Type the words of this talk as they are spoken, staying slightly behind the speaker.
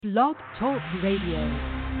Blog Talk Radio.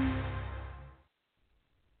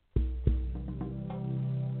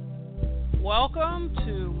 Welcome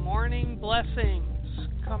to Morning Blessings.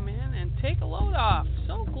 Come in and take a load off.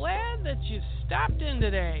 So glad that you stopped in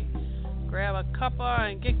today. Grab a cuppa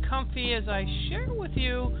and get comfy as I share with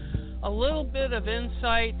you a little bit of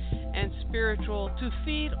insight and spiritual to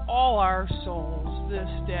feed all our souls this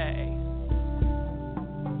day.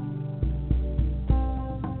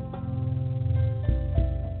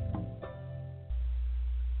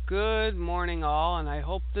 Good morning, all, and I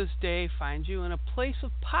hope this day finds you in a place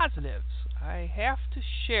of positives. I have to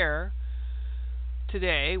share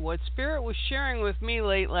today what Spirit was sharing with me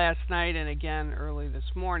late last night and again early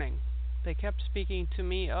this morning. They kept speaking to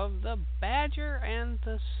me of the badger and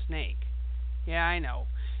the snake. Yeah, I know.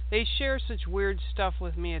 They share such weird stuff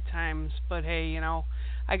with me at times, but hey,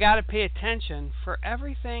 I gotta pay attention, for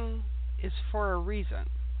everything is for a reason.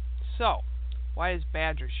 So, why does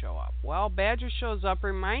Badger show up? Well, Badger shows up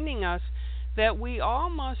reminding us that we all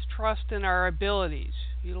must trust in our abilities,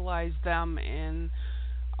 utilize them in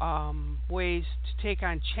ways to take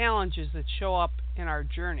on challenges that show up in our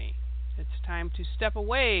journey. It's time to step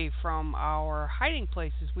away from our hiding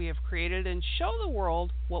places we have created and show the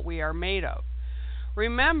world what we are made of.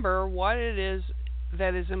 Remember what it is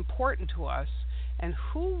that is important to us and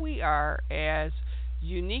who we are as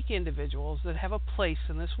unique individuals that have a place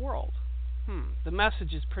in this world. The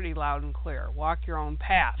message is pretty loud and clear. Walk your own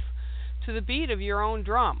path to the beat of your own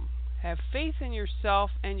drum. Have faith in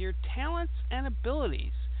yourself and your talents and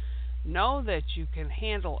abilities. Know that you can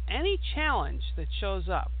handle any challenge that shows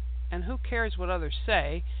up. And who cares what others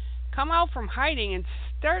say? Come out from hiding and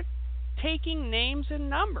start taking names and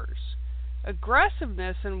numbers.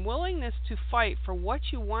 Aggressiveness and willingness to fight for what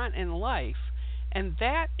you want in life. And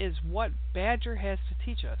that is what Badger has to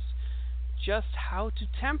teach us. Just how to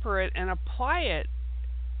temper it and apply it,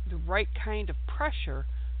 the right kind of pressure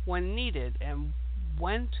when needed, and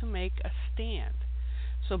when to make a stand.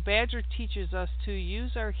 So Badger teaches us to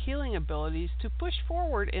use our healing abilities to push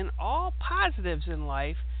forward in all positives in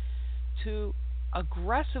life, to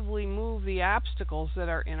aggressively move the obstacles that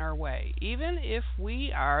are in our way, even if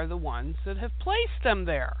we are the ones that have placed them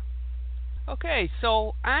there. Okay,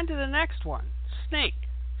 so on to the next one. Snake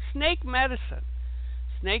medicine.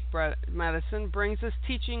 Snake medicine brings us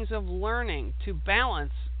teachings of learning to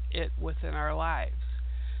balance it within our lives.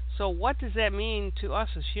 So what does that mean to us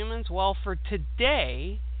as humans? Well, for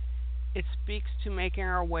today, it speaks to making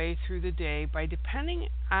our way through the day by depending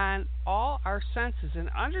on all our senses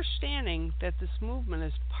and understanding that this movement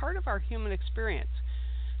is part of our human experience,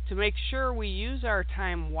 to make sure we use our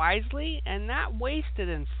time wisely and not waste it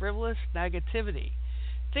in frivolous negativity.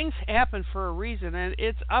 Things happen for a reason, and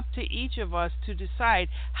it's up to each of us to decide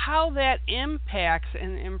how that impacts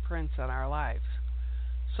and imprints on our lives.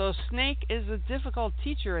 So Snake is a difficult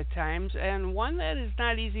teacher at times, and one that is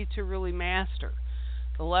not easy to really master.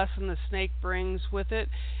 The lesson the snake brings with it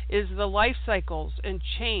is the life cycles and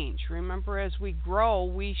change. Remember, as we grow,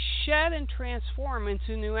 we shed and transform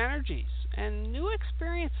into new energies and new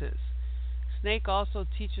experiences. Snake also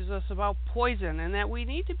teaches us about poison and that we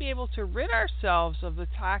need to be able to rid ourselves of the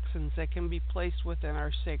toxins that can be placed within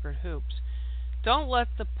our sacred hoops. Don't let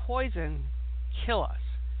the poison kill us.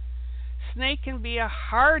 Snake can be a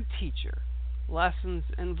hard teacher. Lessons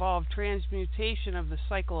involve transmutation of the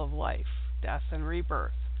cycle of life, death, and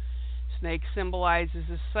rebirth. Snake symbolizes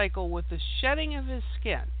a cycle with the shedding of his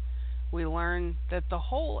skin. We learn that the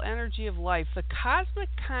whole energy of life, the cosmic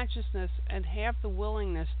consciousness, and have the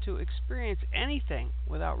willingness to experience anything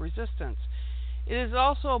without resistance. It is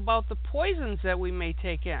also about the poisons that we may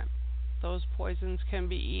take in. Those poisons can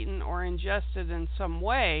be eaten or ingested in some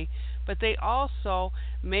way, but they also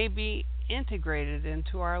may be integrated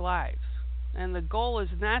into our lives. And the goal is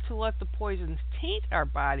not to let the poisons taint our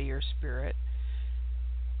body or spirit,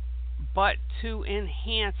 but to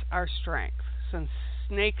enhance our strength. Since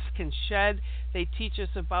snakes can shed, they teach us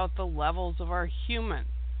about the levels of our human,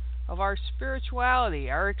 of our spirituality,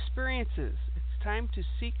 our experiences. It's time to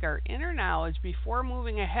seek our inner knowledge before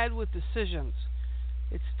moving ahead with decisions.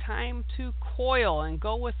 It's time to coil and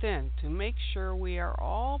go within to make sure we are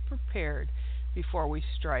all prepared before we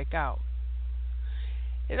strike out.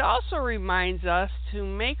 It also reminds us to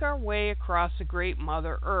make our way across the great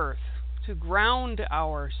Mother Earth, to ground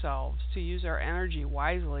ourselves, to use our energy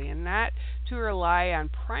wisely, and not to rely on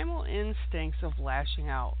primal instincts of lashing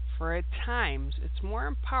out. For at times, it's more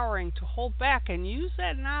empowering to hold back and use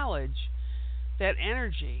that knowledge, that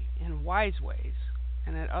energy, in wise ways.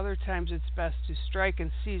 And at other times, it's best to strike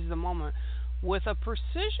and seize the moment with a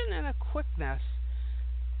precision and a quickness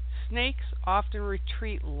Snakes often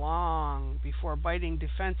retreat long before biting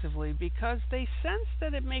defensively because they sense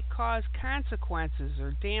that it may cause consequences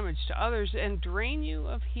or damage to others and drain you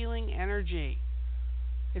of healing energy.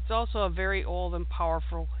 It's also a very old and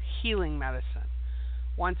powerful healing medicine.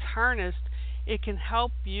 Once harnessed, it can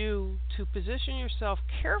help you to position yourself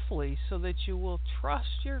carefully so that you will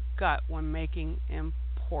trust your gut when making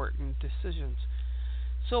important decisions.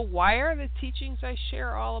 So why are the teachings I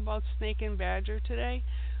share all about snake and badger today?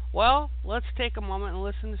 Well, let's take a moment and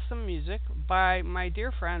listen to some music by my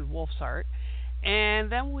dear friend Wolf's Heart,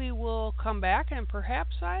 and then we will come back and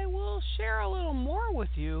perhaps I will share a little more with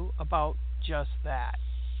you about just that.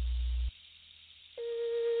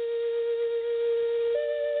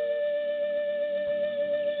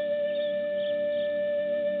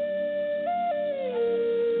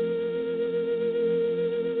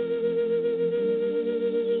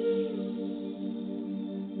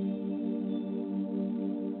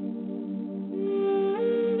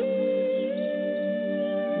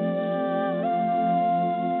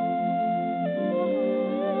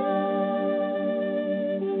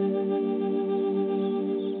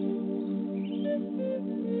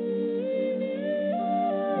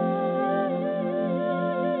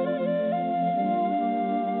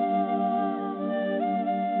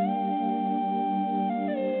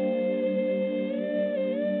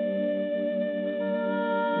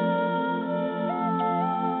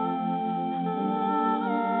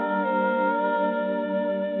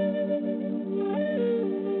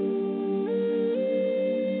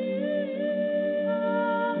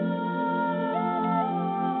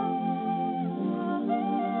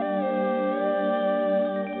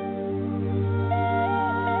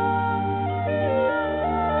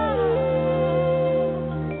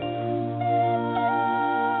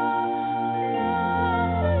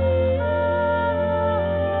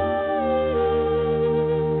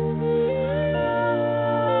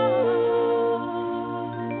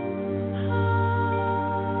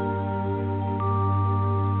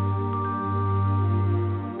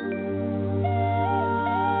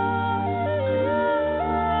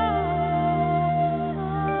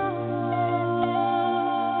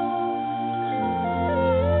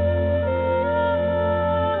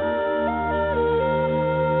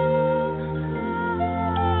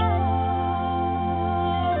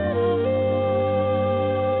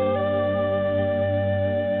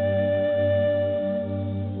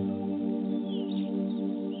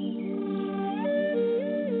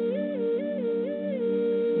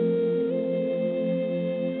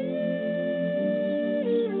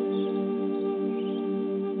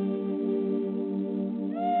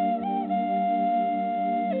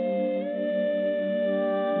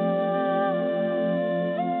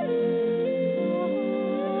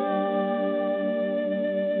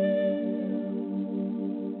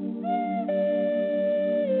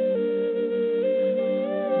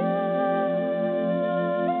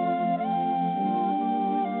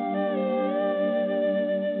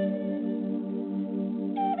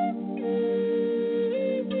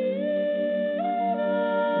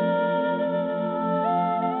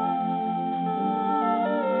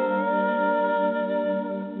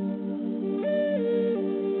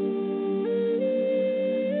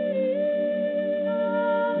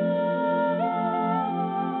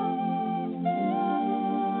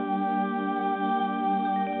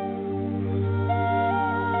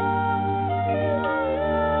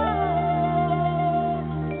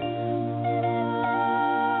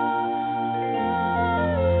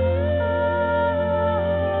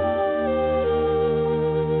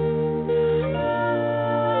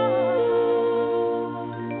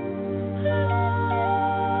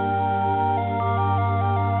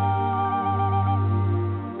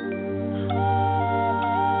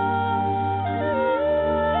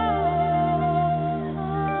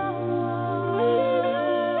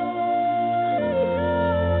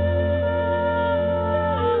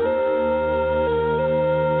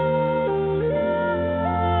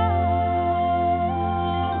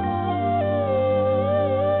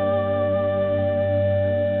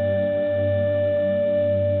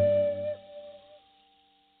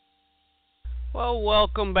 Well,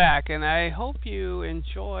 welcome back, and I hope you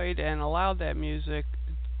enjoyed and allowed that music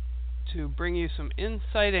to bring you some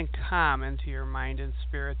insight and calm into your mind and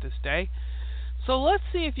spirit this day. So let's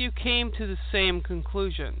see if you came to the same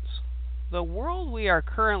conclusions. The world we are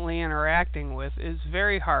currently interacting with is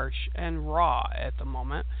very harsh and raw at the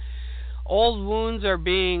moment. Old wounds are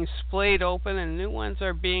being splayed open and new ones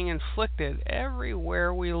are being inflicted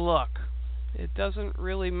everywhere we look. It doesn't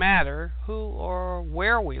really matter who or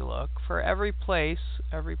where we look, for every place,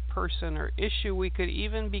 every person, or issue we could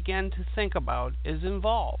even begin to think about is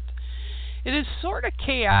involved. It is sort of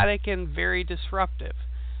chaotic and very disruptive.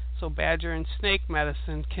 So badger and snake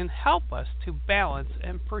medicine can help us to balance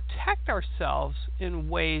and protect ourselves in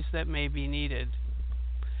ways that may be needed.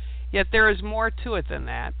 Yet there is more to it than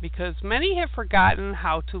that, because many have forgotten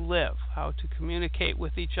how to live, how to communicate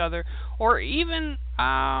with each other, or even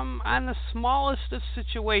on the smallest of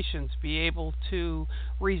situations be able to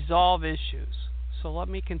resolve issues. So let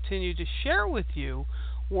me continue to share with you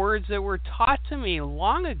words that were taught to me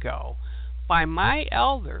long ago by my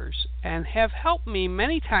elders and have helped me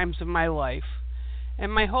many times in my life.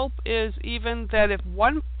 And my hope is even that if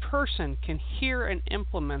one person can hear and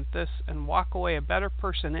implement this and walk away a better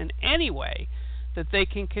person in any way, that they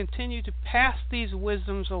can continue to pass these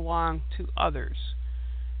wisdoms along to others.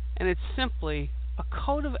 And it's simply a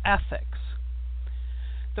code of ethics.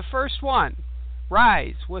 The first one,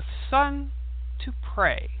 rise with sun to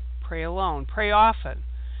pray. Pray alone, pray often.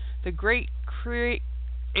 The great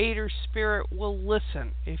Creator Spirit will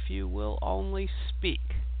listen if you will only speak.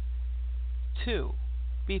 2.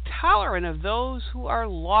 Be tolerant of those who are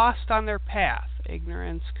lost on their path.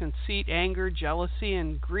 Ignorance, conceit, anger, jealousy,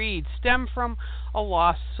 and greed stem from a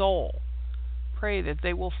lost soul. Pray that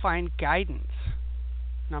they will find guidance.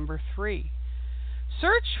 Number 3.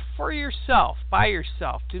 Search for yourself, by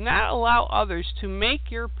yourself. Do not allow others to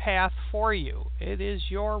make your path for you. It is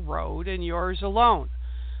your road and yours alone.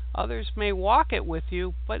 Others may walk it with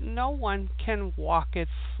you, but no one can walk it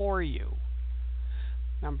for you.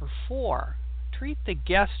 Number 4. Treat the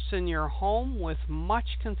guests in your home with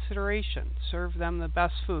much consideration. Serve them the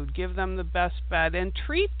best food, give them the best bed, and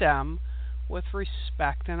treat them with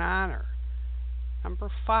respect and honor. Number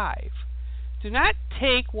 5. Do not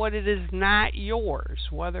take what it is not yours,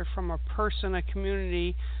 whether from a person, a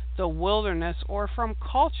community, the wilderness, or from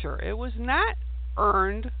culture. It was not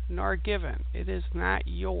earned nor given. It is not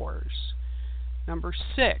yours. Number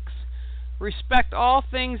 6. Respect all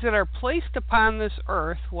things that are placed upon this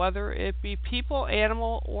earth, whether it be people,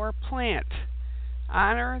 animal, or plant.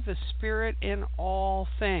 Honor the Spirit in all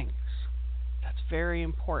things. That's very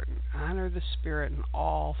important. Honor the Spirit in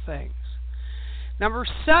all things. Number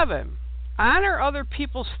 7. Honor other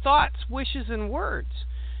people's thoughts, wishes, and words.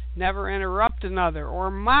 Never interrupt another or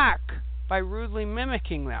mock by rudely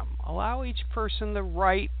mimicking them. Allow each person the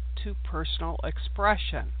right to personal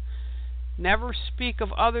expression. Never speak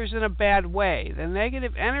of others in a bad way. The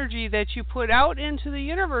negative energy that you put out into the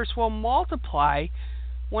universe will multiply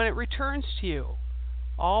when it returns to you.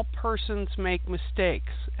 All persons make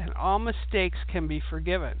mistakes, and all mistakes can be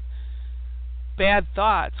forgiven. Bad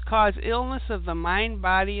thoughts cause illness of the mind,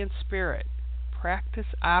 body, and spirit. Practice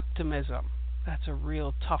optimism. That's a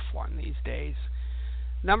real tough one these days.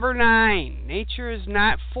 Number 9. Nature is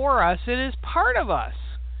not for us, it is part of us.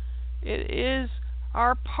 It is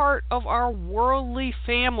are part of our worldly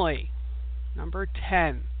family. Number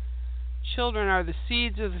 10. Children are the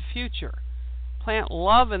seeds of the future. Plant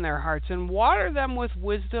love in their hearts and water them with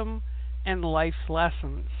wisdom and life's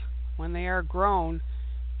lessons. When they are grown,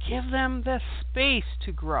 give them the space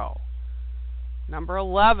to grow. Number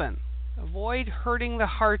 11. Avoid hurting the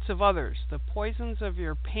hearts of others. The poisons of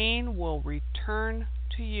your pain will return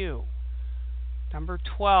to you. Number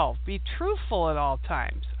 12. Be truthful at all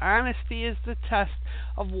times. Honesty is the test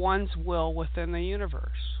of one's will within the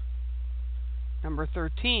universe. Number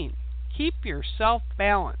 13. Keep yourself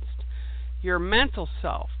balanced. Your mental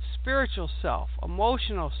self, spiritual self,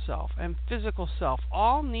 emotional self, and physical self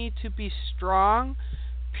all need to be strong,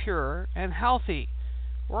 pure, and healthy.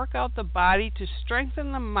 Work out the body to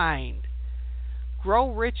strengthen the mind.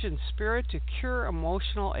 Grow rich in spirit to cure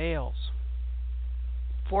emotional ails.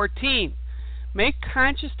 14. Make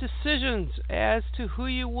conscious decisions as to who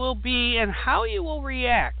you will be and how you will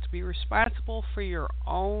react. Be responsible for your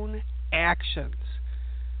own actions.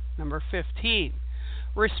 Number 15.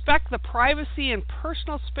 Respect the privacy and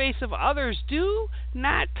personal space of others. Do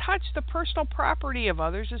not touch the personal property of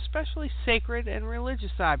others, especially sacred and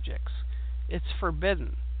religious objects. It's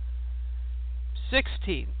forbidden.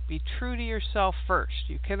 16. Be true to yourself first.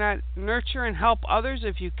 You cannot nurture and help others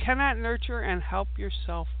if you cannot nurture and help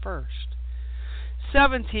yourself first.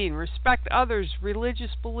 17. Respect others'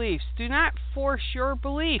 religious beliefs. Do not force your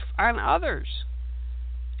belief on others.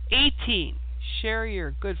 18. Share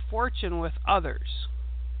your good fortune with others.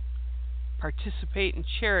 Participate in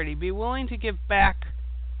charity. Be willing to give back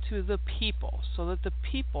to the people so that the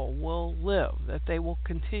people will live, that they will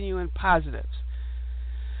continue in positives.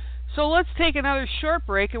 So let's take another short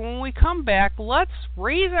break, and when we come back, let's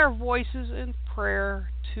raise our voices in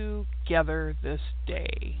prayer together this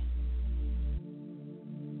day.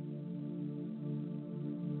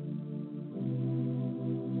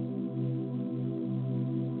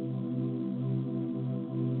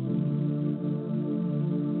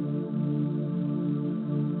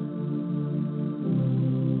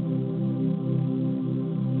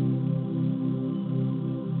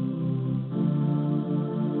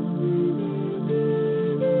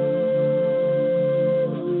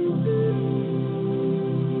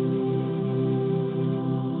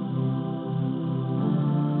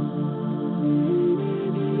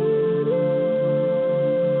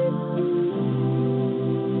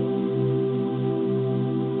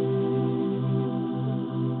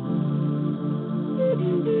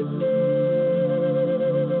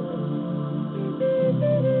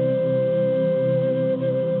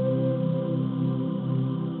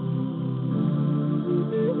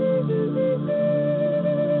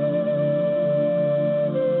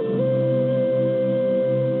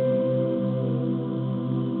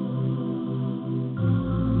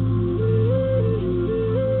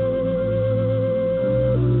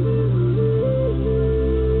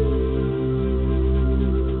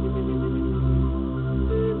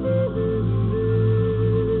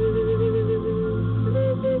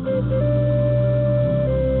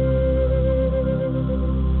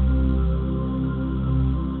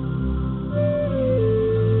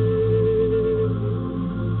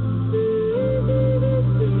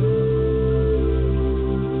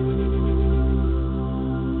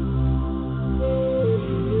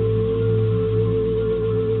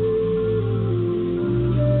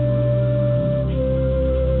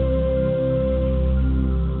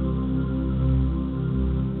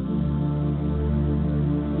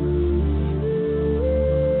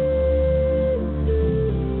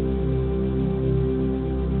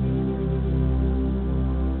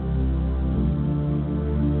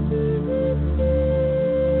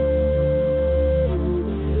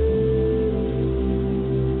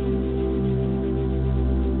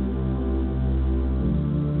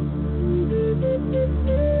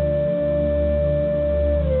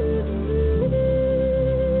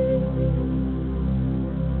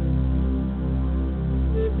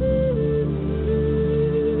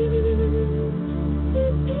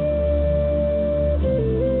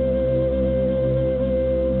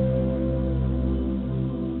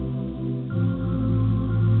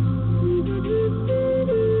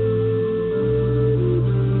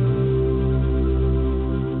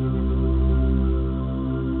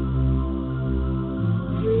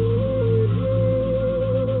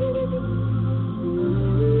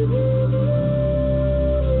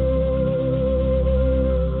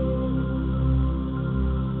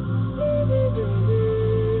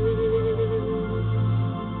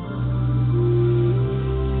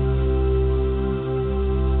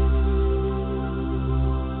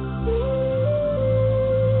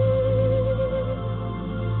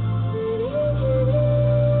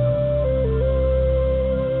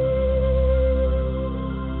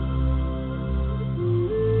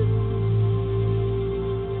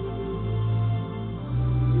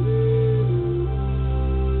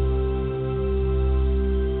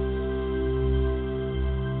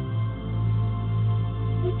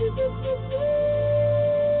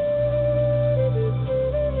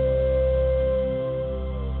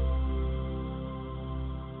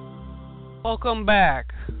 Welcome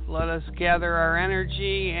back. Let us gather our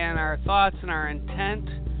energy and our thoughts and our intent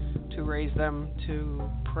to raise them to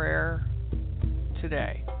prayer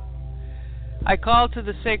today. I call to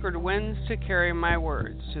the sacred winds to carry my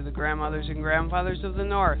words, to the grandmothers and grandfathers of the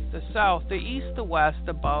north, the south, the east, the west,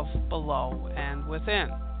 above, below, and within.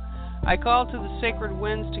 I call to the sacred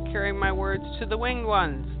winds to carry my words to the winged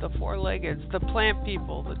ones, the four-leggeds, the plant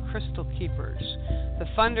people, the crystal keepers, the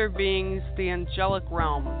thunder beings, the angelic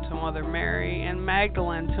realm, to Mother Mary and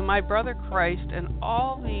Magdalene, to my brother Christ, and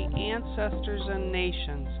all the ancestors and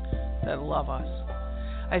nations that love us.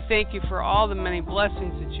 I thank you for all the many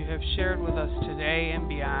blessings that you have shared with us today and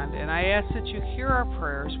beyond, and I ask that you hear our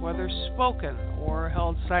prayers, whether spoken or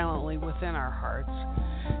held silently within our hearts.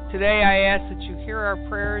 Today I ask that you hear our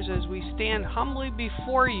prayers as we stand humbly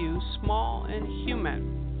before you, small and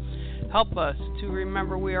human. Help us to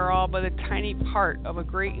remember we are all but a tiny part of a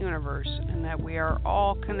great universe and that we are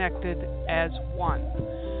all connected as one.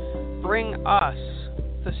 Bring us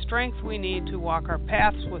the strength we need to walk our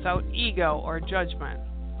paths without ego or judgment.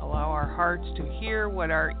 Allow our hearts to hear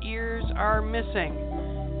what our ears are missing.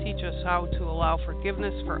 Teach us how to allow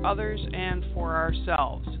forgiveness for others and for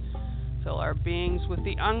ourselves. Fill our beings with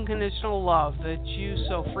the unconditional love that you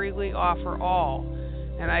so freely offer all.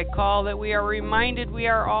 And I call that we are reminded we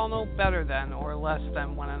are all no better than or less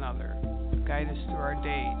than one another. Guide us through our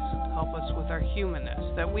days. Help us with our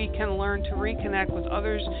humanness, that we can learn to reconnect with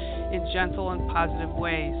others in gentle and positive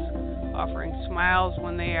ways, offering smiles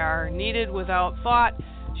when they are needed without thought,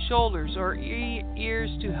 shoulders or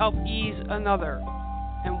ears to help ease another,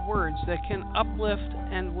 and words that can uplift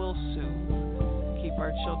and will soothe. Keep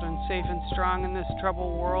our children safe and strong in this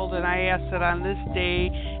troubled world, and I ask that on this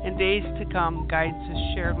day and days to come, guidance is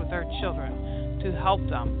shared with our children to help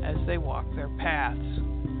them as they walk their paths.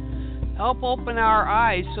 Help open our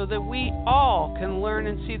eyes so that we all can learn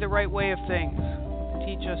and see the right way of things.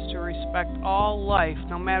 Teach us to respect all life,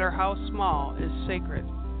 no matter how small, is sacred.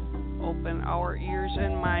 Open our ears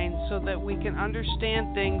and minds so that we can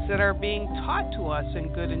understand things that are being taught to us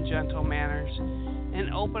in good and gentle manners.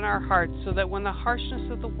 And open our hearts so that when the harshness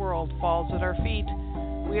of the world falls at our feet,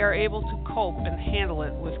 we are able to cope and handle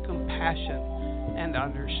it with compassion and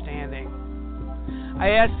understanding.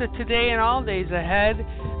 I ask that today and all days ahead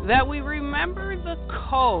that we remember the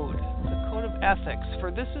code of ethics, for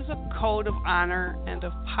this is a code of honor and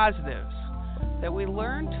of positives, that we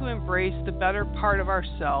learn to embrace the better part of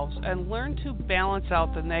ourselves and learn to balance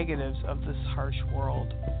out the negatives of this harsh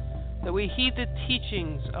world. That we heed the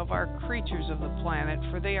teachings of our creatures of the planet,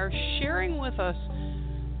 for they are sharing with us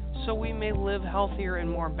so we may live healthier and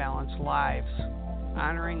more balanced lives,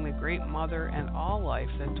 honoring the Great Mother and all life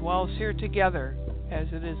that dwells here together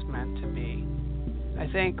as it is meant to be. I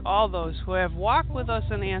thank all those who have walked with us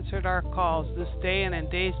and answered our calls this day and in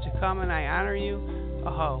days to come, and I honor you.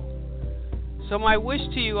 Aho. So my wish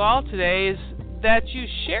to you all today is that you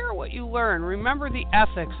share what you learn. Remember the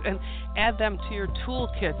ethics and add them to your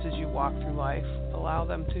toolkits as you walk through life. Allow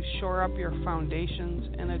them to shore up your foundations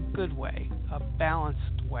in a good way, a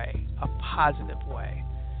balanced way, a positive way.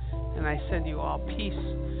 And I send you all peace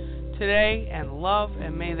today and love,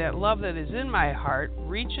 and may that love that is in my heart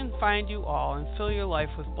reach and find you all and fill your life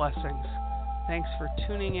with blessings. Thanks for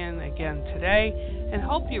tuning in again today, and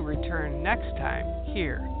hope you return next time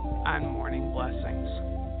here on Morning Blessings.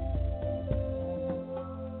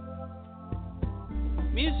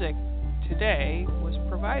 Music today was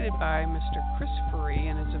provided by Mr. Chris Faree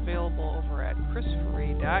and is available over at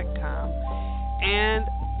chrisfaree.com, and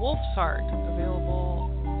Wolfsheart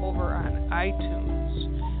available over on iTunes.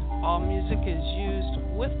 All music is used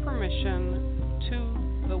with permission to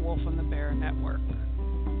the Wolf and the Bear Network.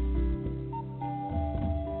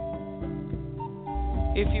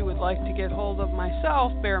 If you would like to get hold of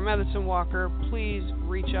myself, Bear Medicinewalker, please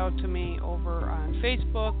reach out to me over on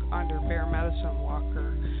Facebook under Bear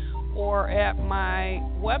Medicinewalker or at my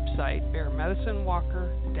website,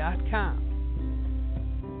 bearmedicinewalker.com.